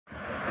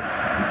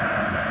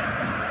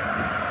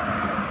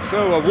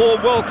So, a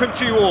warm welcome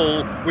to you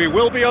all. We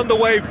will be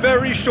underway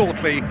very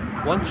shortly,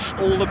 once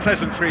all the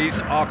pleasantries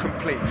are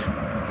complete.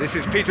 This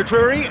is Peter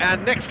Drury,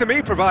 and next to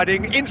me,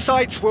 providing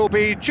insights, will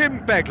be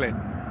Jim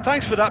Beglin.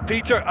 Thanks for that,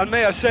 Peter, and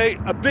may I say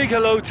a big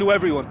hello to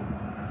everyone.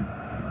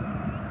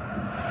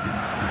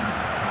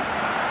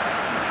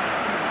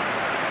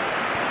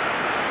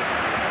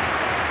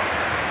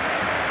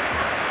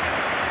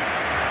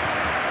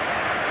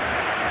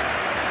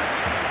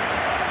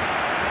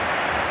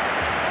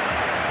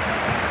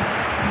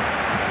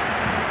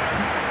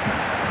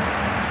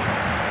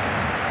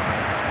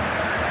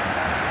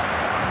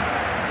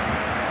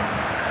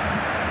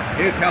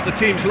 Here's how the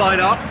teams line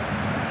up.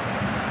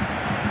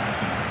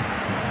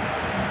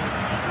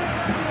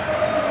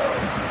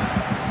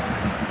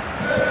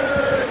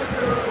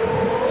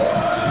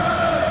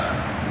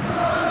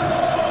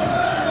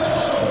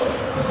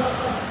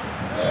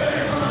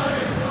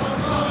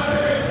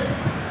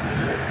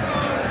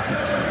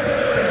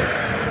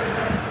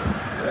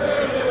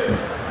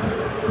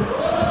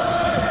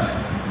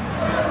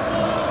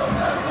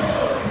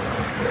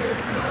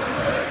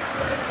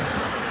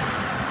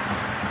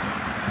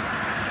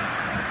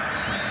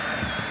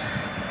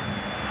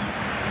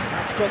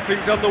 Got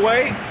things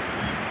underway.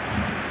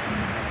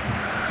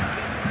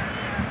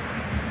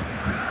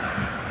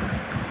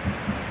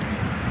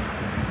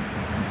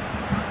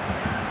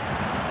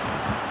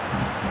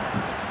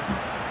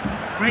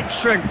 Great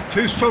strength,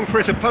 too strong for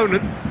his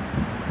opponent.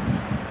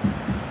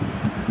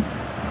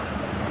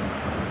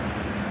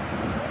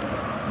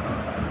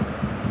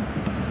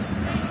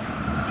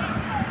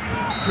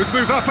 Could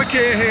move up a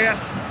gear here.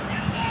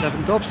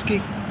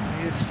 Lewandowski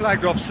is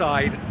flagged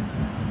offside.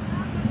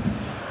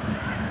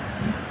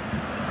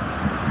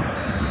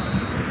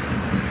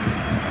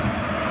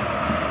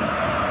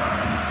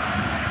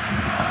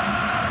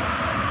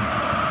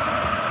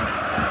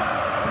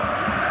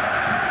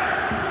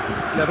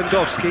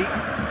 Lewandowski.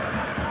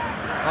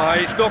 Oh,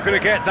 he's not going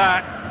to get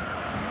that.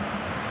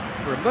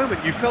 For a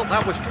moment you felt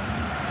that was...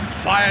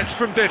 Fires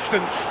from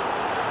distance.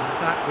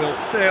 That will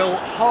sail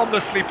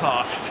harmlessly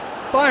past.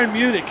 Bayern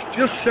Munich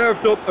just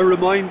served up a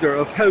reminder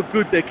of how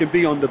good they can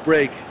be on the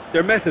break.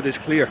 Their method is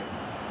clear.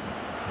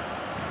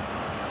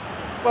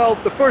 Well,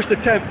 the first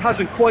attempt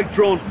hasn't quite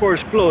drawn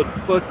first blood,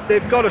 but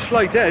they've got a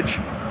slight edge.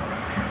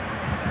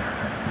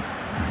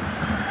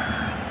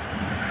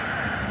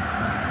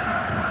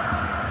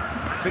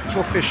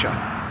 Victor Fischer.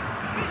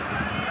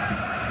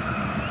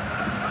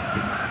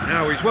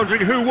 Now he's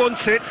wondering who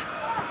wants it.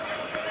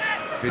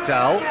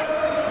 Vidal.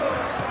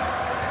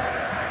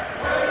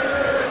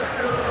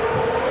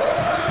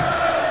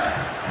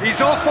 He's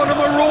off on a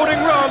marauding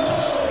run.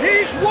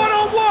 He's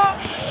one-on-one.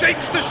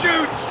 Shakes the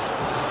shoots.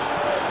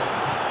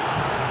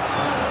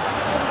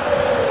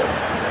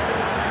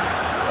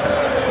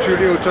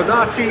 Giulio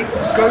Donati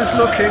goes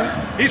looking.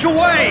 He's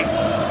away.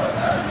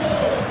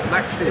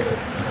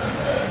 Maxi.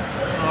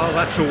 Oh,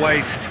 that's a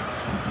waste.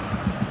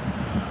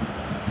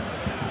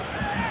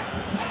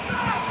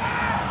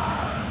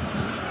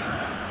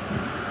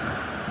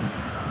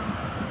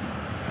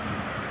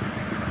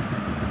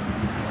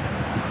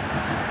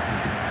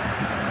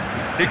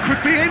 It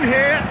could be in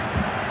here.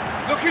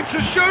 Looking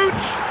to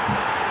shoot.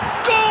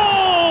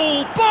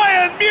 Goal!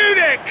 Bayern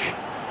Munich!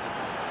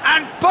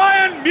 And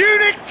Bayern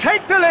Munich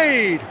take the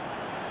lead.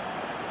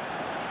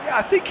 Yeah,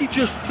 I think he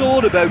just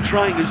thought about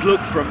trying his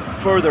luck from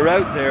further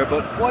out there,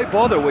 but why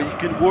bother when you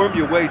can worm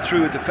your way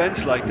through a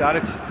defence like that?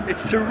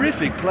 It's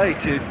terrific play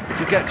to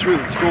get through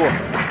and score.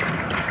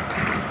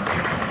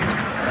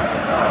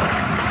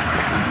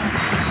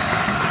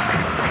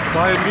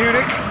 Bayern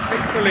Munich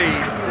take the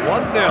lead,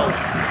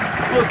 1-0.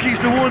 Look,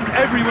 he's the one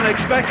everyone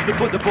expects to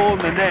put the ball in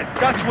the net.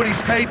 That's what he's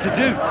paid to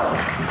do.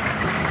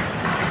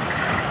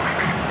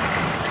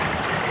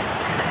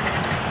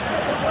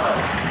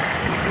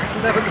 It's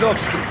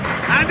Lewandowski,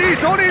 and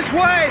he's on his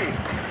way!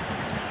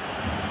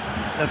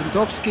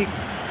 Lewandowski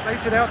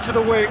plays it out to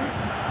the wing.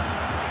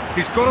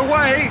 He's got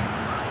away.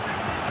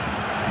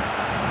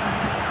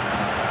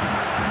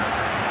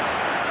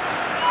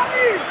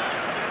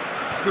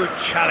 Good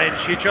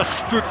challenge, he just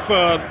stood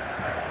firm.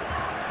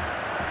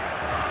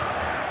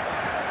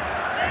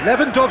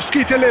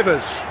 Lewandowski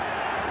delivers.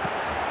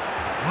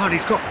 Oh, and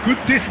he's got good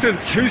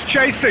distance. Who's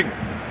chasing?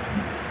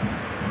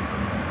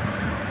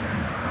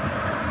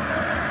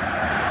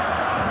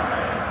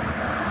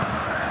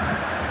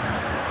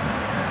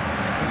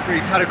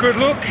 Referee's had a good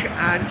look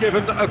and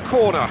given a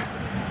corner.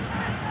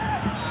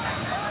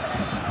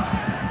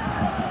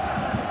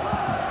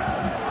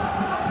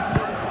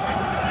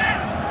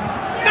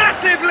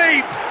 Massive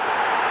leap!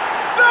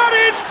 That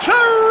is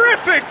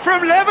terrific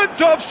from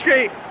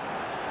Lewandowski!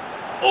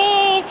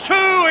 All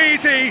too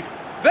easy.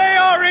 They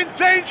are in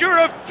danger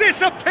of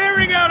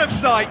disappearing out of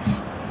sight.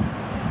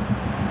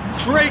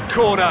 Great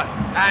corner,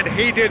 and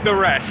he did the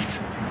rest.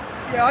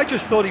 Yeah, I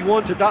just thought he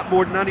wanted that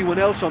more than anyone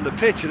else on the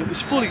pitch, and it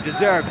was fully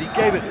deserved. He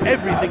gave it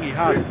everything he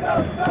had.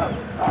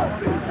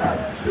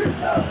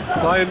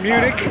 Bayern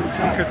Munich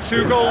take a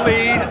 2-goal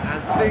lead,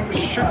 and things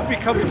should be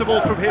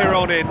comfortable from here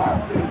on in.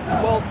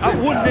 Well, at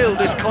 1-0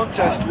 this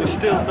contest was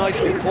still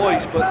nicely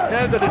poised, but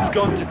now that it's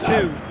gone to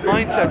 2,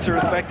 mindsets are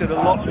affected a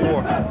lot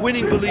more.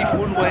 Winning belief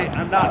one way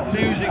and that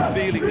losing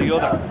feeling the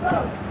other.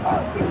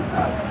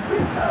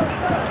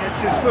 Gets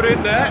his foot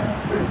in there,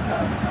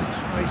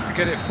 tries to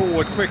get it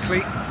forward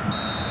quickly.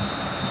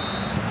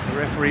 The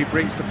referee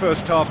brings the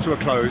first half to a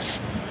close.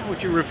 How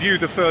would you review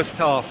the first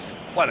half?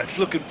 Well, it's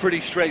looking pretty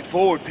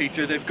straightforward,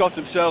 Peter. They've got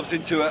themselves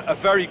into a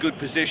very good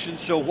position,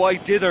 so why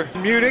dither?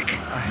 Munich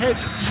ahead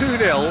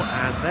 2-0,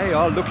 and they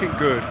are looking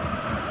good.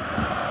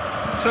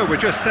 So we're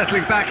just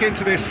settling back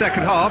into this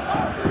second half.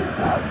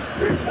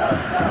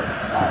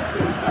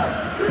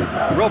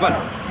 Robin.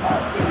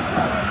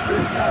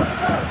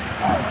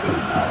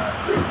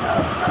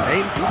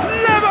 Aimed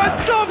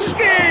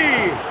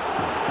Lewandowski!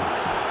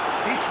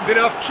 Decent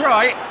enough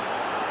try.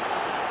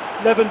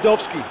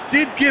 Lewandowski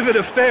did give it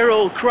a fair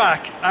old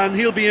crack, and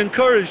he'll be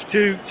encouraged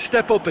to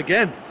step up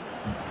again.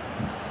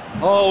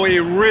 Oh, he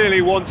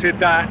really wanted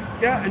that.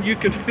 Yeah, and you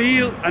can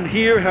feel and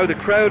hear how the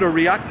crowd are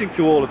reacting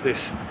to all of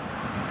this.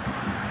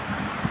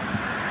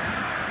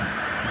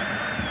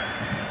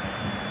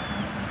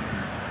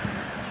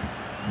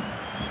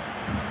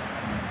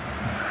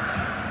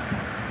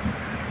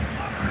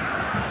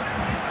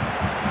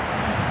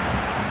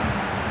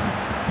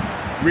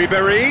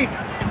 Ribéry.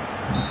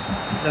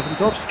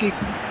 Lewandowski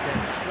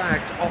gets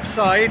flagged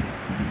offside.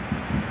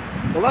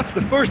 Well, that's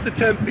the first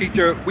attempt,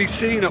 Peter, we've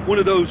seen at one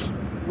of those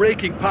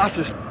raking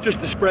passes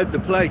just to spread the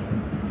play.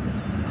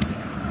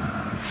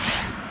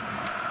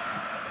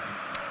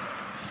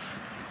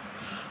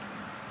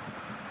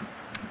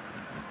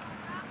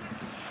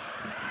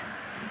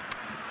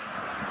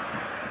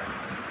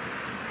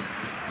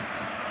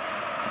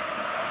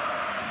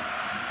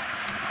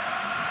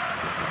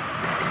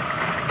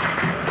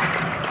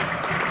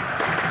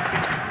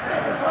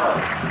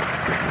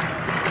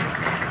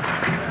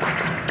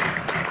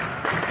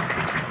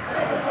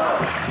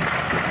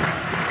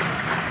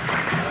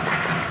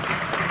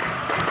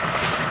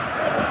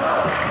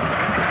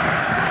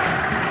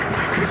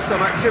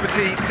 Some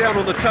activity down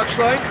on the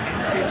touchline.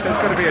 It seems there's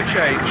going to be a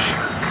change.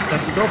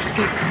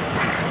 Lewandowski,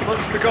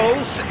 amongst the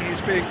goals,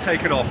 is being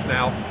taken off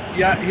now.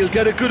 Yeah, he'll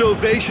get a good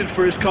ovation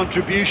for his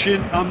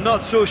contribution. I'm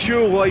not so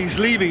sure why he's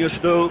leaving us,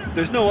 though.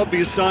 There's no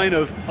obvious sign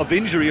of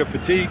injury or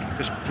fatigue.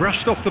 Just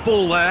brushed off the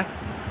ball there.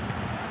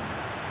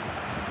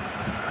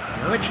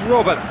 Now it's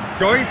Robin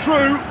going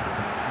through.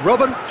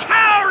 Robin,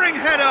 towering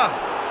header!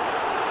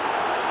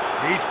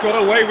 He's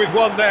got away with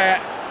one there.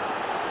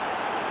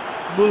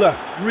 Muller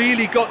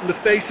really got in the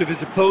face of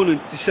his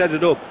opponent to set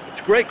it up. It's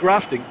great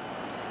grafting.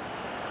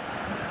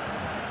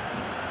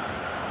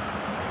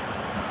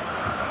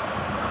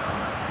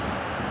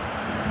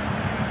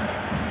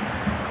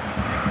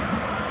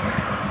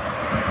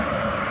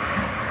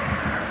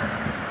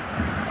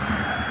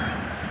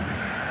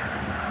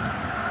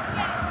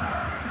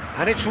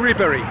 And it's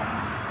Ribéry.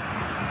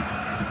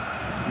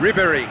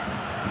 Ribéry.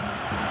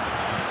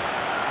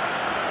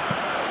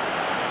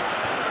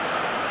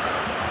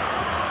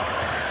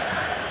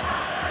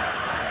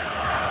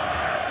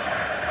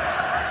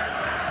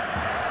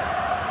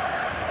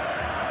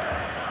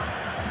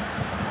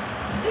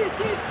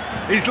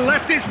 He's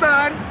left his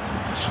man,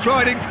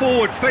 striding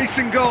forward,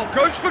 facing goal,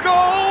 goes for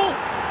goal!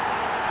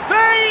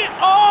 They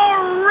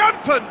are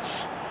rampant!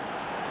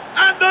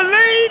 And the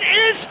lead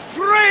is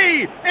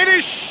 3! It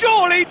is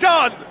surely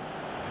done!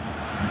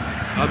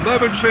 A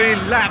momentary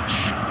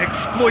lapse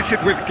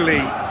exploited with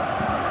glee.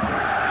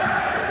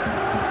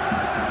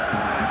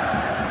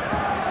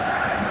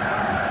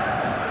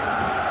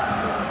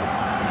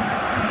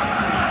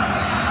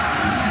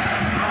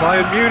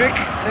 Bayern Munich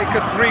take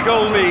a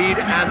 3-goal lead,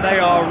 and they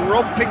are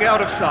romping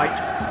out of sight.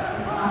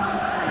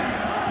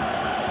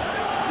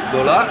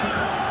 Muller.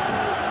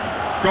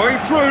 Going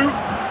through.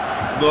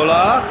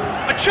 Muller.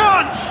 A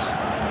chance!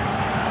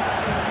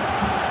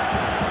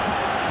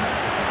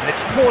 And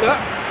it's corner.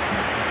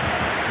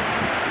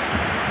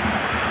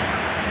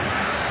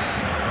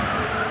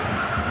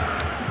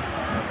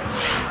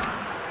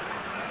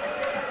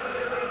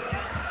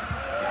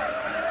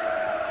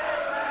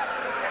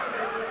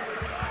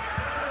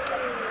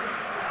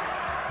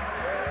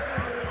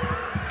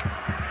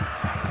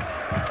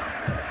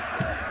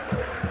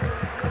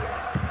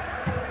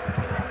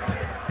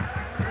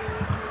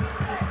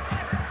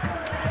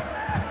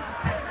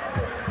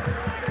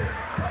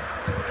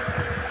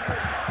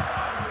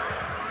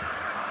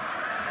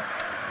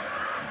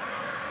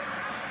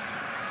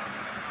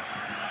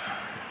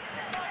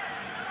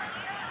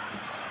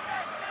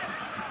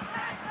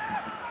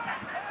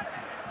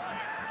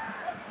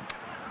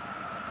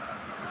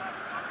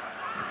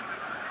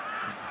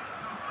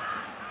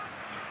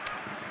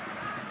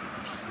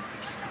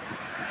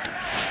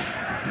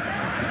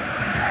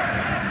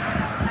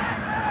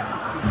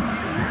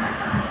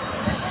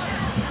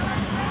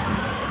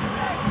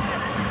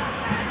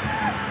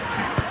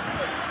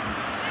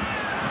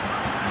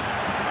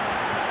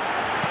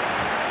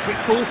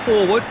 ball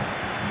forward.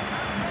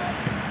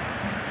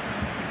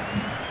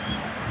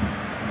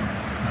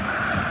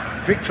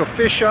 Victor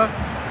Fischer,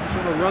 he's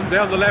on a run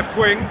down the left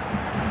wing.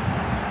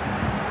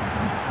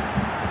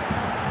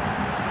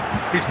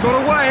 He's got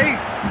away.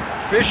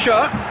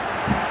 Fischer.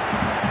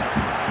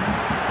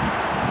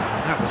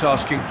 That was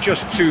asking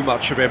just too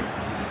much of him.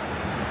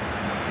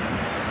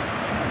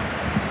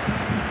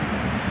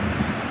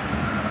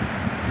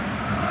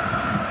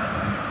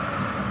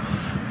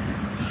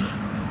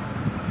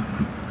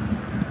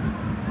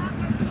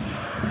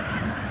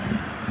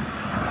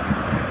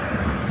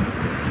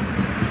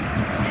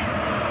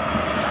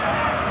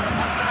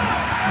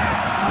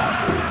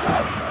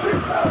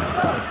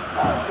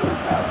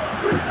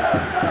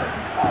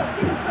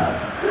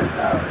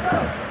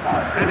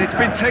 And it's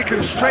been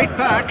taken straight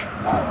back.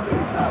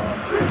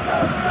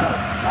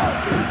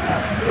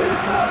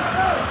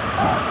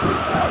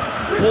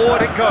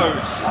 Forward it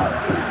goes.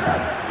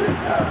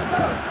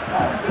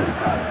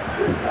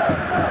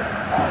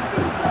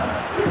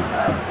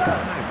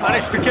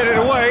 Managed to get it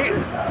away.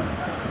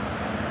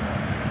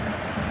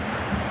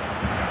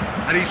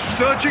 And he's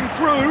surging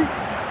through.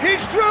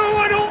 He's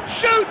through and all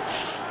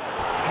shoots!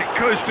 It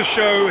goes to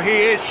show he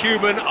is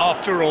human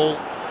after all.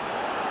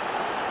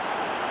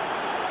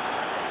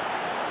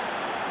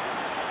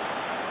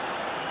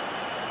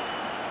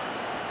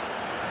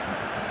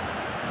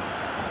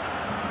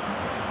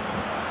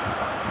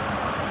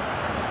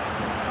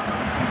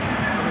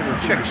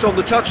 Checks on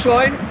the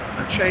touchline,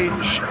 a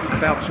change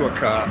about to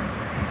occur.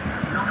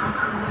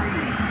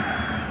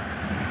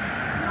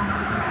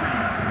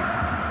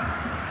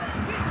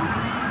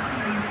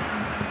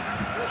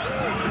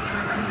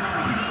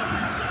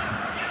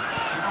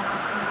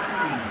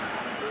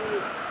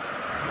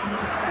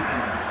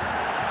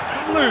 It's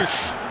come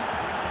loose.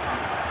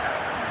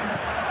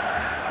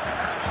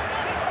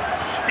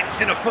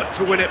 Sticks in a foot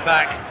to win it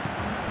back.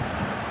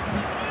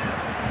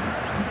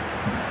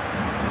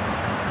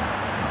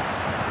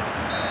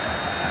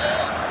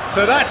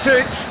 So that's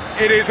it,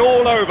 it is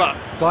all over.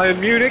 Bayern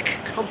Munich,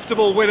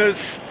 comfortable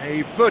winners,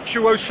 a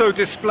virtuoso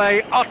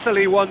display,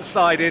 utterly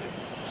one-sided.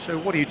 So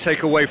what do you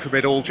take away from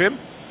it all, Jim?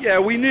 Yeah,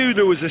 we knew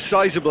there was a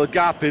sizable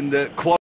gap in the quality.